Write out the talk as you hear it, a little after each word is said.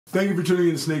Thank you for tuning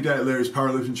in to Snake Diet Larry's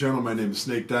Powerlifting channel. My name is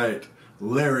Snake Diet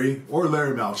Larry, or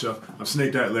Larry Malcha. I'm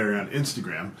Snake Diet Larry on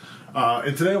Instagram.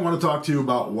 And today I want to talk to you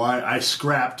about why I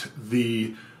scrapped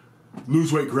the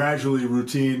lose weight gradually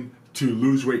routine to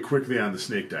lose weight quickly on the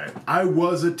Snake Diet. I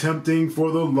was attempting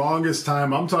for the longest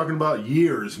time, I'm talking about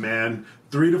years, man,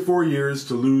 3 to 4 years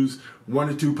to lose 1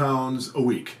 to 2 pounds a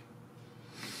week.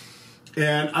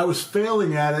 And I was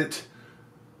failing at it,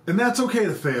 and that's okay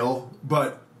to fail,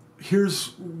 but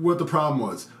here's what the problem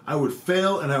was. I would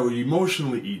fail and I would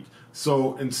emotionally eat.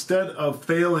 So instead of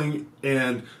failing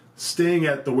and staying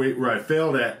at the weight where I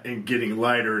failed at and getting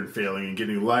lighter and failing and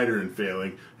getting lighter and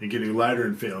failing and getting lighter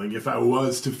and failing, if I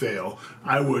was to fail,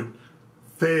 I would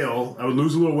fail, I would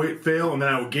lose a little weight, fail, and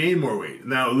then I would gain more weight.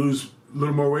 And then I would lose a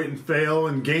little more weight and fail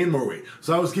and gain more weight.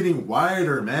 So I was getting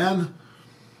wider, man.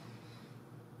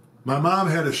 My mom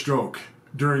had a stroke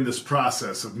during this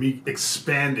process of me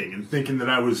expanding and thinking that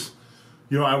I was,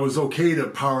 I was okay to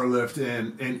power lift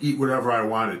and eat whatever I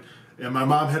wanted. And my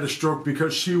mom had a stroke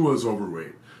because she was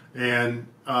overweight. And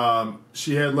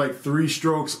she had like 3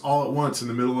 strokes all at once in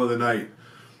the middle of the night.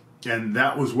 And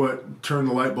that was what turned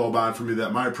the light bulb on for me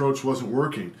that my approach wasn't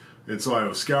working. And so I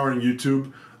was scouring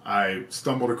YouTube. I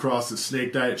stumbled across the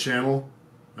Snake Diet channel.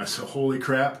 I said, holy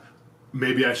crap,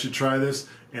 maybe I should try this.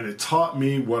 And it taught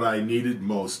me what I needed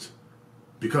most.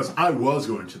 Because I was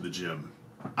going to the gym.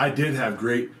 I did have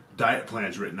great diet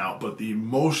plans written out, but the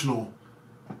emotional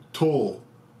toll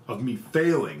of me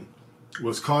failing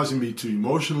was causing me to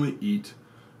emotionally eat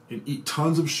and eat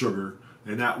tons of sugar,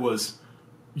 and that was,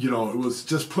 it was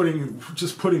just putting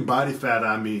body fat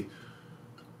on me,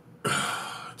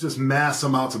 just mass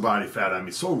amounts of body fat on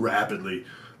me so rapidly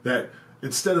that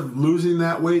instead of losing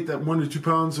that weight, that 1 to 2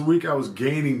 pounds a week, I was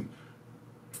gaining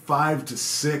 5 to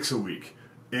 6 a week.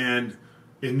 And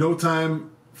in no time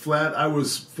flat, I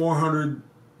was 400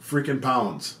 freaking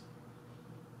pounds.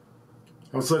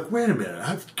 I was like, wait a minute,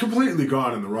 I've completely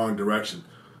gone in the wrong direction.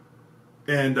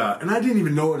 And I didn't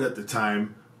even know it at the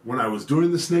time when I was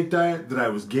doing the Snake Diet that I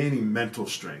was gaining mental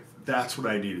strength. That's what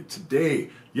I needed.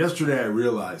 Yesterday I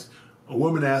realized, a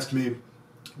woman asked me,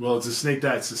 well, is the Snake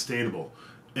Diet sustainable?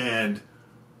 And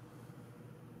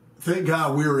thank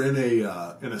God we were in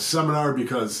a seminar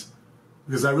because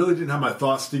I really didn't have my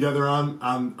thoughts together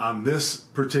on this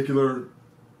particular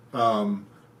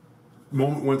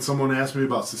moment when someone asked me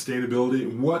about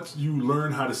sustainability. What you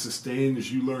learn how to sustain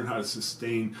is you learn how to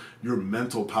sustain your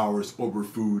mental powers over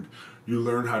food. You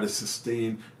learn how to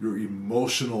sustain your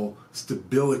emotional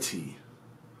stability.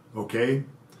 Okay?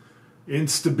 In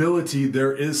stability,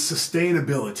 there is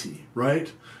sustainability,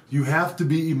 right? You have to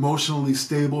be emotionally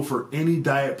stable for any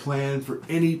diet plan, for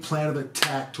any plan of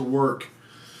attack to work.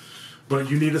 But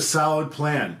you need a solid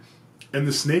plan. And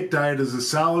the Snake Diet is a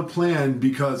solid plan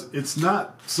because it's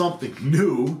not something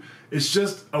new. It's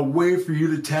just a way for you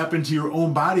to tap into your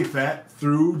own body fat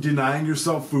through denying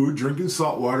yourself food, drinking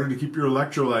salt water to keep your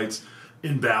electrolytes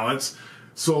in balance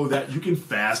so that you can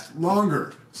fast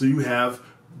longer. So you have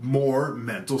more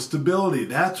mental stability.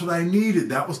 That's what I needed.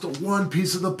 That was the one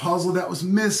piece of the puzzle that was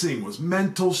missing, was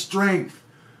mental strength,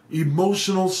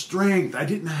 emotional strength. I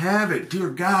didn't have it. Dear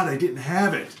God, I didn't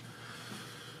have it.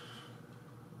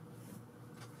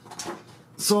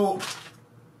 So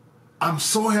I'm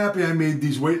so happy I made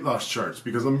these weight loss charts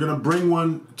because I'm going to bring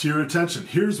one to your attention.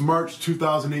 Here's March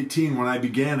 2018 when I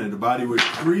began at a body weight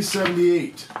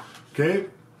 378. Okay?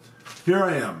 Here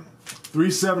I am,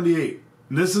 378.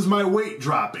 And this is my weight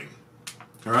dropping.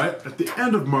 All right? At the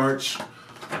end of March,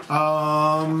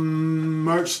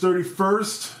 March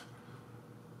 31st,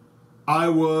 I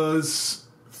was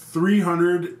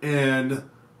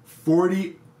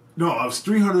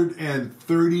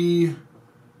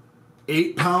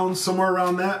 338 pounds, somewhere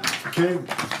around that. Okay,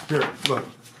 here, look.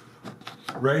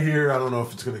 Right here, I don't know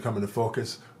if it's going to come into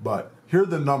focus, but here are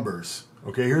the numbers.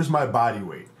 Okay, here's my body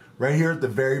weight. Right here at the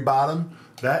very bottom,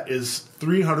 that is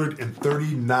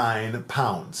 339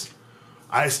 pounds.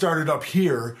 I started up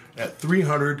here at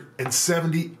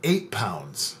 378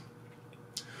 pounds.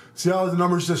 See how the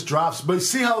numbers just drops? But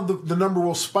see how the number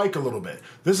will spike a little bit.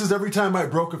 This is every time I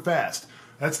broke a fast.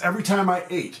 That's every time I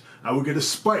ate. I would get a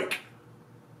spike.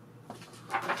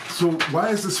 So why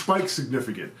is the spike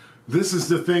significant? This is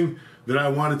the thing that I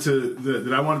wanted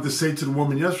to say to the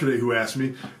woman yesterday who asked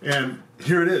me, and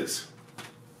here it is.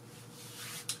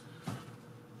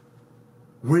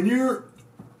 When your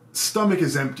stomach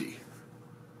is empty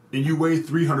and you weigh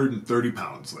 330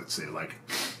 pounds, let's say, like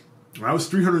when I was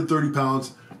 330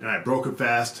 pounds and I broke a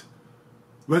fast,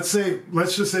 let's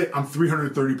just say I'm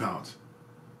 330 pounds,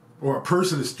 or a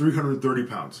person is 330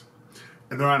 pounds.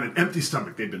 And they're on an empty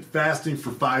stomach. They've been fasting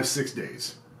for 5-6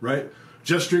 days, right?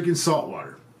 just drinking salt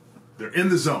water. They're in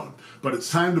the zone, but it's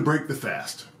time to break the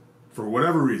fast for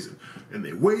whatever reason. And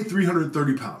they weigh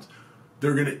 330 pounds.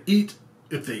 They're going to eat,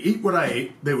 if they eat what I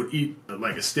ate, they would eat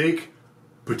like a steak,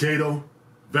 potato,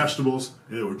 vegetables,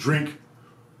 and they would drink,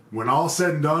 when all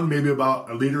said and done, maybe about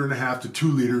 1.5 liters to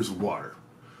 2 liters of water.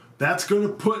 That's going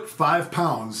to put 5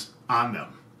 pounds on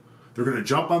them. They're going to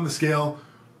jump on the scale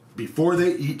before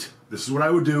they eat. This is what I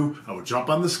would do. I would jump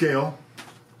on the scale.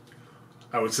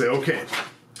 I would say, okay,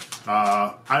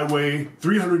 I weigh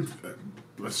 300,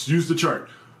 let's use the chart,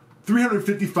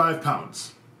 355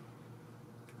 pounds.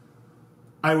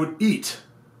 I would eat.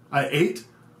 I ate.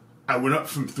 I went up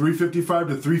from 355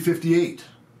 to 358.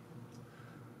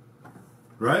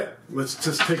 Right? Let's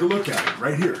just take a look at it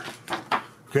right here.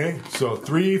 Okay, so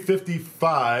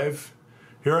 355,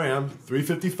 here I am,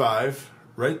 355,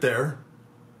 right there,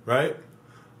 right?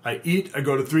 I eat, I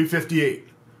go to 358.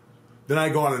 Then I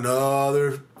go on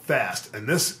another fast. And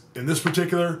in this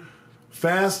particular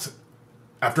fast,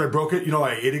 after I broke it,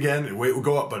 I ate again and weight will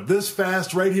go up. But this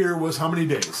fast right here was how many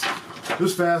days?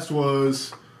 This fast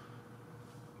was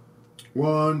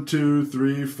 5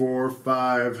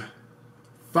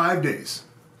 days.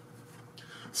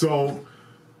 So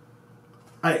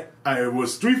I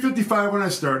was 355 when I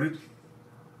started.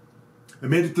 I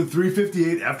made it to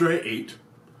 358 after I ate.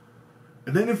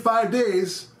 And then in 5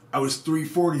 days, I was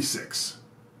 346.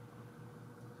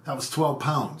 That was 12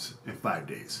 pounds in 5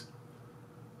 days.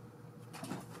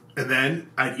 And then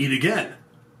I'd eat again.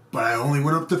 But I only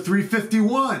went up to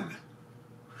 351.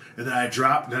 And then I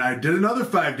dropped, then I did another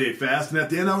 5-day fast, and at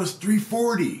the end I was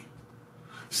 340.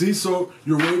 See, so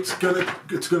your weight's gonna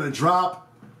drop.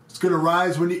 It's gonna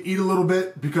rise when you eat a little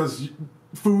bit because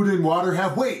food and water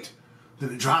have weight.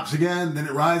 Then it drops again, then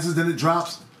it rises, then it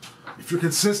drops. If you're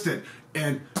consistent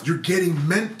and you're getting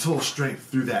mental strength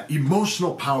through that,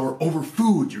 emotional power over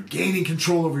food, you're gaining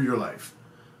control over your life.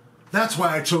 That's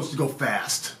why I chose to go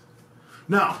fast.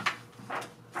 Now,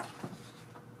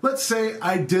 let's say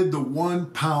I did the 1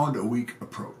 pound a week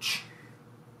approach.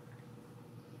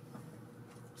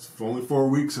 It's only 4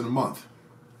 weeks in a month.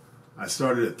 I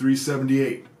started at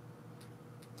 378.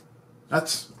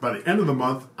 That's, by the end of the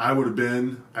month, I would have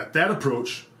been, at that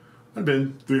approach, I'd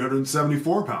been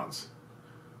 374 pounds.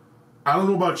 I don't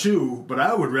know about you, but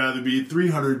I would rather be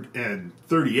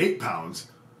 338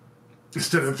 pounds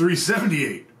instead of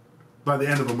 378 by the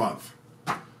end of the month.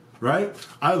 Right?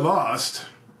 I lost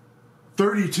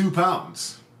 32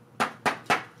 pounds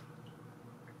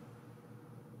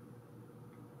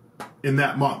in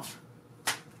that month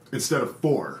instead of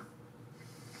 4.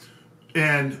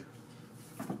 And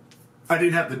I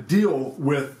didn't have to deal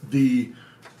with the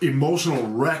emotional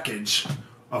wreckage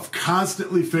of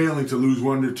constantly failing to lose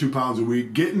 1 to 2 pounds a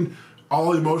week, getting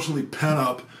all emotionally pent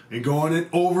up and going and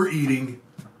overeating,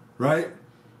 right?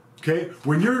 Okay?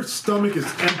 When your stomach is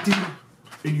empty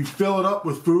and you fill it up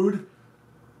with food,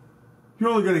 you're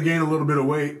only going to gain a little bit of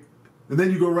weight, and then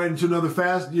you go right into another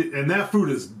fast, and that food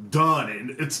is done,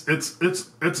 and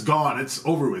it's gone, it's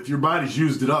over with. Your body's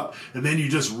used it up, and then you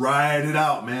just ride it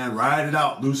out, man, ride it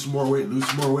out, lose some more weight, lose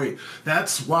some more weight.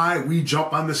 That's why we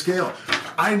jump on the scale.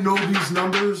 I know these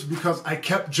numbers because I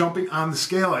kept jumping on the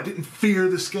scale. I didn't fear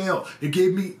the scale. It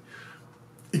gave me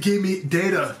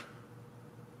data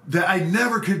that I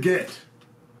never could get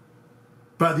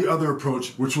by the other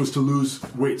approach, which was to lose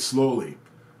weight slowly.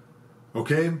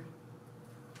 Okay?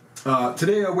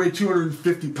 Today I weigh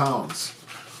 250 pounds.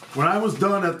 When I was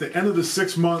done at the end of the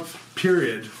 6-month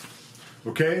period,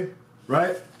 okay,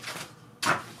 right,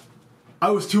 I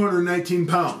was 219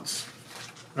 pounds.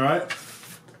 All right?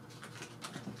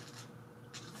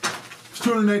 It's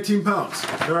 219 pounds.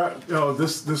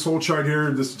 This whole chart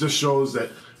here, this just shows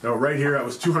that right here I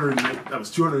was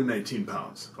 219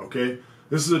 pounds. Okay?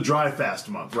 This is a dry fast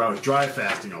month where I was dry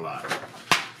fasting a lot.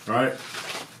 All right?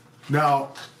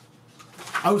 Now,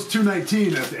 I was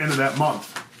 219 at the end of that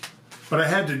month, but I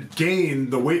had to gain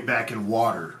the weight back in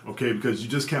water, okay, because you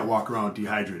just can't walk around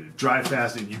dehydrated. Dry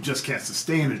fasting, you just can't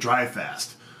sustain a dry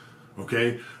fast,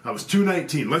 okay? I was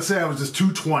 219. Let's say I was just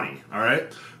 220, all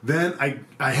right? Then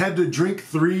I had to drink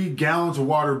 3 gallons of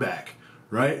water back,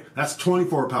 right? That's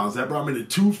 24 pounds. That brought me to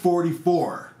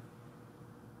 244,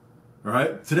 all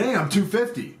right? Today I'm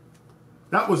 250.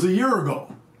 That was a year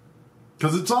ago,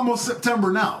 because it's almost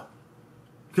September now.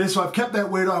 Okay, so I've kept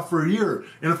that weight off for a year,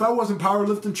 and if I wasn't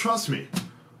powerlifting, trust me,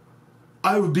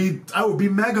 I would be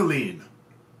mega lean,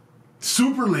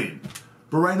 super lean.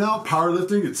 But right now,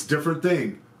 powerlifting, it's a different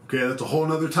thing. Okay, that's a whole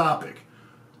nother topic.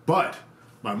 But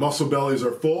my muscle bellies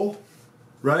are full,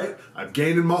 right? I've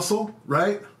gained in muscle,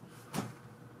 right?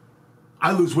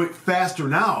 I lose weight faster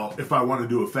now if I want to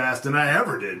do a fast than I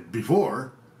ever did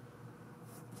before.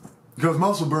 Because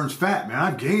muscle burns fat, man.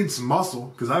 I've gained some muscle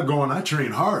because I go and I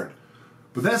train hard.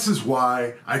 But this is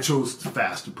why I chose the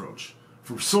fast approach,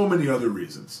 for so many other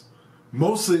reasons.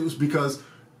 Mostly it was because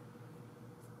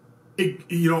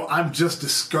I've just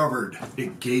discovered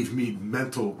it gave me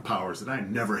mental powers that I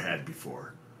never had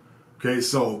before. Okay,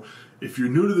 so if you're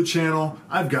new to the channel,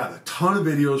 I've got a ton of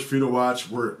videos for you to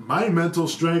watch where my mental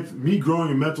strength, me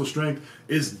growing in mental strength,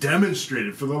 is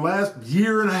demonstrated for the last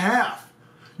year and a half.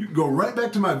 You can go right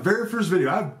back to my very first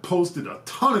video. I've posted a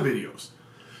ton of videos.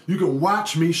 You can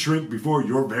watch me shrink before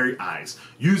your very eyes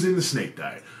using the snake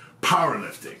diet,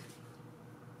 powerlifting,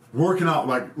 working out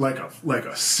like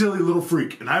a silly little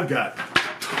freak. And I've got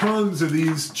tons of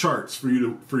these charts for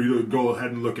you to go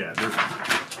ahead and look at.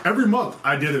 Every month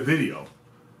I did a video.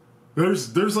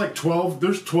 There's like 12 of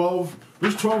these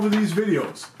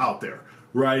videos out there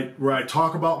where I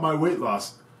talk about my weight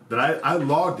loss, that I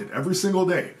logged it every single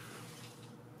day.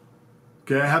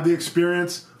 Okay, I have the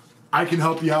experience. I can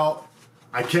help you out.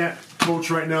 I can't coach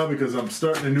right now because I'm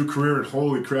starting a new career, and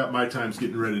holy crap, my time's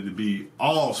getting ready to be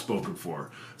all spoken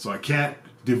for. So I can't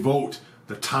devote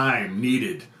the time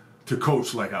needed to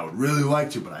coach like I would really like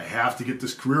to, but I have to get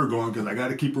this career going because I got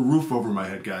to keep a roof over my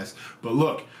head, guys. But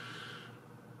look,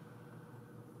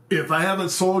 if I haven't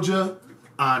sold you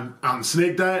on the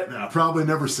snake diet, then I'll probably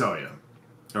never sell you.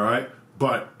 All right?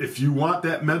 But if you want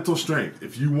that mental strength,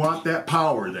 if you want that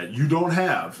power that you don't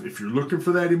have, if you're looking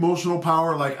for that emotional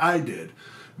power like I did,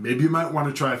 maybe you might want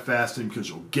to try fasting because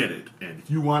you'll get it. And if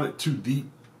you want it to the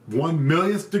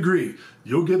 1/1,000,000th degree,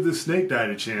 you'll give this snake diet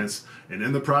a chance. And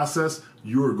in the process,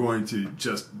 you are going to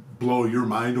just blow your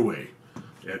mind away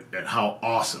at how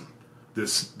awesome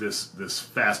this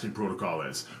fasting protocol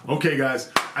is. Okay, guys,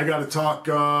 I got to talk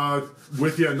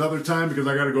with you another time because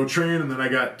I got to go train, and then I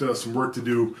got some work to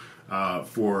do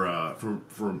for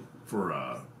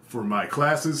my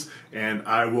classes, and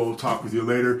I will talk with you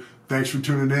later. Thanks for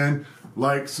tuning in.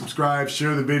 Like, subscribe,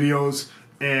 share the videos,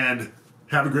 and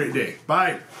have a great day.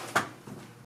 Bye.